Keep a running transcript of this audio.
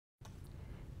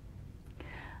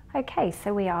Okay,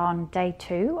 so we are on day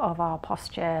 2 of our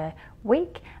posture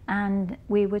week, and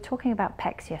we were talking about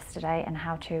pecs yesterday and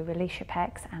how to release your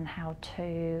pecs and how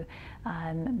to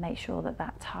make sure that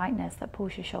that tightness that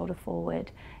pulls your shoulder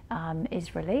forward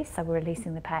is released. So we're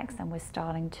releasing the pecs and we're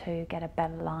starting to get a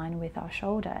better line with our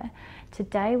shoulder.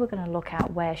 Today we're going to look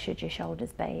at where should your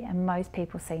shoulders be, and most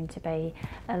people seem to be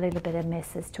a little bit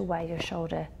amiss as to where your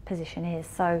shoulder position is.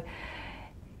 So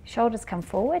shoulders come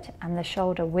forward and the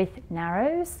shoulder width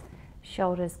narrows,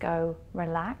 shoulders go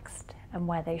relaxed and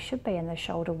where they should be, and the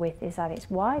shoulder width is at its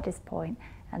widest point,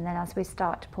 and then as we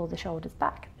start to pull the shoulders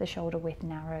back, the shoulder width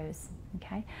narrows.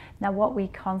 Okay. Now what we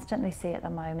constantly see at the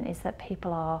moment is that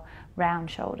people are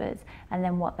round shoulders, and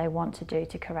then what they want to do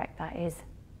to correct that is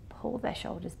pull their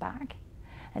shoulders back.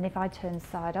 And if I turn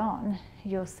side on,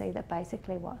 you'll see that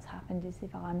basically what's happened is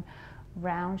if I'm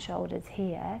round shoulders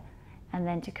here, and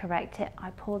then to correct it, I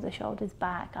pull the shoulders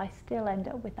back, I still end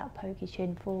up with that pokey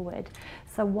chin forward.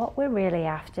 So what we're really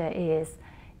after is,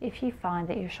 if you find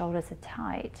that your shoulders are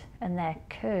tight and they're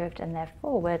curved and they're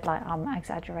forward, like I'm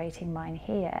exaggerating mine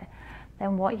here,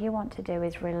 then what you want to do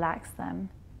is relax them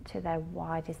to their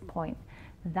widest point.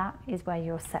 That is where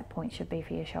your set point should be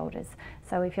for your shoulders.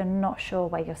 So if you're not sure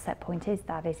where your set point is,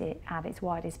 that is it at its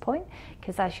widest point,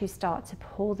 because as you start to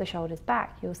pull the shoulders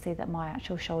back, you'll see that my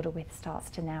actual shoulder width starts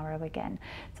to narrow again.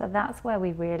 So that's where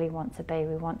we really want to be.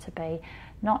 We want to be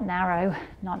not narrow,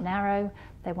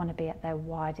 they want to be at their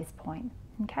widest point.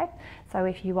 Okay, so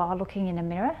if you are looking in a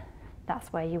mirror,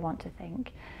 that's where you want to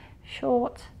think.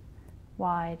 Short,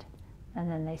 wide, and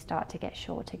then they start to get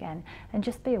short again, and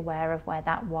just be aware of where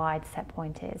that wide set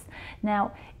point is.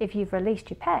 Now if you've released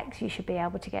your pecs, you should be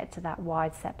able to get to that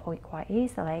wide set point quite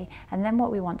easily, and then what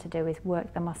we want to do is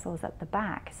work the muscles at the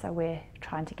back, so we're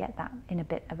trying to get that in a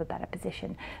bit of a better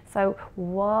position. So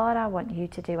what I want you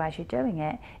to do as you're doing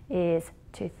it is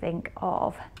to think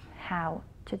of how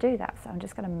to do that. So I'm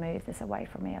just going to move this away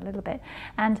from me a little bit,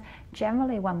 and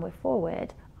generally when we're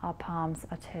forward, our palms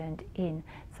are turned in.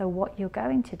 So what you're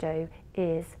going to do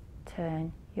is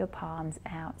turn your palms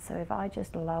out. So if I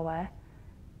just lower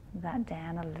that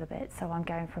down a little bit, so I'm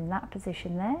going from that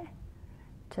position there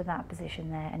to that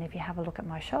position there, and if you have a look at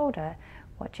my shoulder,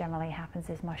 what generally happens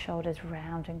is my shoulder's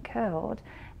round and curled.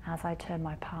 As I turn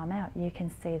my palm out, you can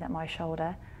see that my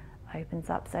shoulder opens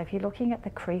up. So if you're looking at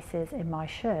the creases in my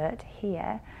shirt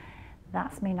here,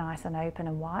 that's me nice and open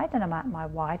and wide, and I'm at my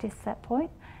widest set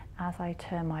point. As I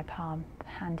turn my palm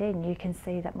hand in, you can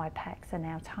see that my pecs are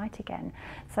now tight again.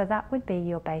 So that would be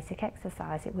your basic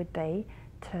exercise. It would be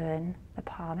turn the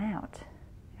palm out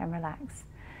and relax,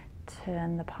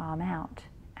 turn the palm out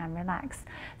and relax.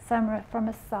 So from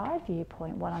a side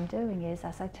viewpoint, what I'm doing is,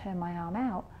 as I turn my arm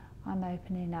out, I'm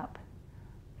opening up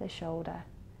the shoulder,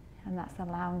 and that's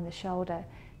allowing the shoulder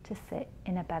to sit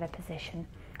in a better position.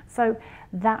 So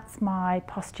that's my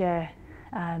posture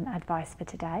advice for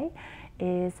today,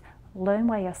 is learn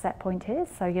where your set point is,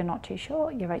 so you're not too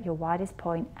short, you're at your widest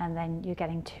point, and then you're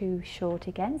getting too short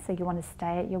again, so you want to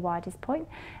stay at your widest point.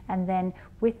 And then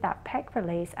with that pec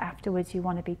release, afterwards you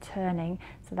want to be turning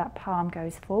so that palm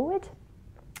goes forward,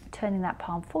 turning that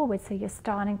palm forward, so you're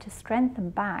starting to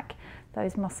strengthen back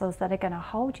those muscles that are going to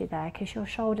hold you there, because your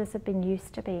shoulders have been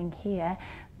used to being here.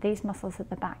 These muscles at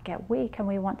the back get weak, and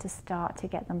we want to start to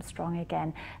get them strong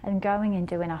again. And going and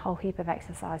doing a whole heap of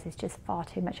exercise is just far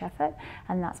too much effort,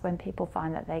 and that's when people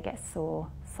find that they get sore.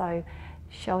 So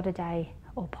shoulder day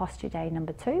or posture day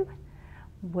number 2,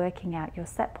 working out your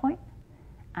set point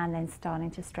and then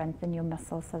starting to strengthen your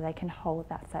muscles so they can hold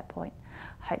that set point.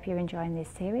 Hope you're enjoying this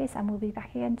series, and we'll be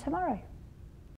back again tomorrow.